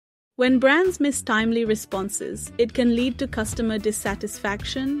When brands miss timely responses, it can lead to customer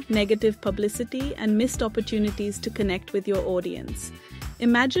dissatisfaction, negative publicity, and missed opportunities to connect with your audience.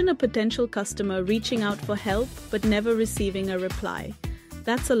 Imagine a potential customer reaching out for help but never receiving a reply.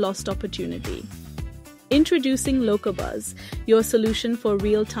 That's a lost opportunity. Introducing Locobuzz, your solution for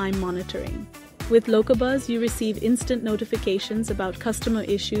real-time monitoring. With Locobuzz, you receive instant notifications about customer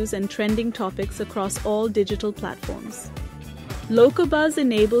issues and trending topics across all digital platforms. Locobuzz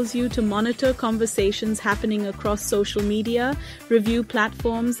enables you to monitor conversations happening across social media, review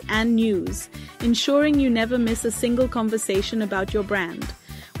platforms, and news, ensuring you never miss a single conversation about your brand.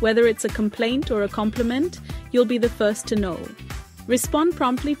 Whether it's a complaint or a compliment, you'll be the first to know. Respond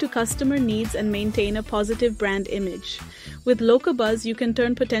promptly to customer needs and maintain a positive brand image. With Locobuzz, you can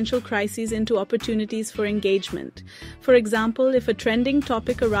turn potential crises into opportunities for engagement. For example, if a trending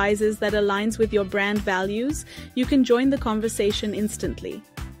topic arises that aligns with your brand values, you can join the conversation instantly.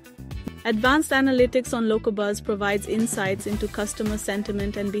 Advanced analytics on Locobuzz provides insights into customer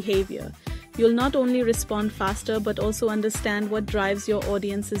sentiment and behavior. You'll not only respond faster but also understand what drives your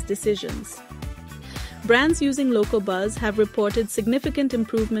audience's decisions. Brands using Locobuzz have reported significant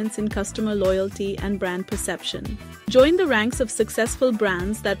improvements in customer loyalty and brand perception. Join the ranks of successful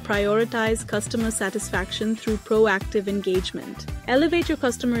brands that prioritize customer satisfaction through proactive engagement. Elevate your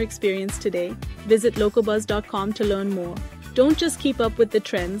customer experience today. Visit locobuzz.com to learn more. Don't just keep up with the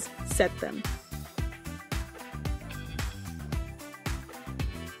trends, set them.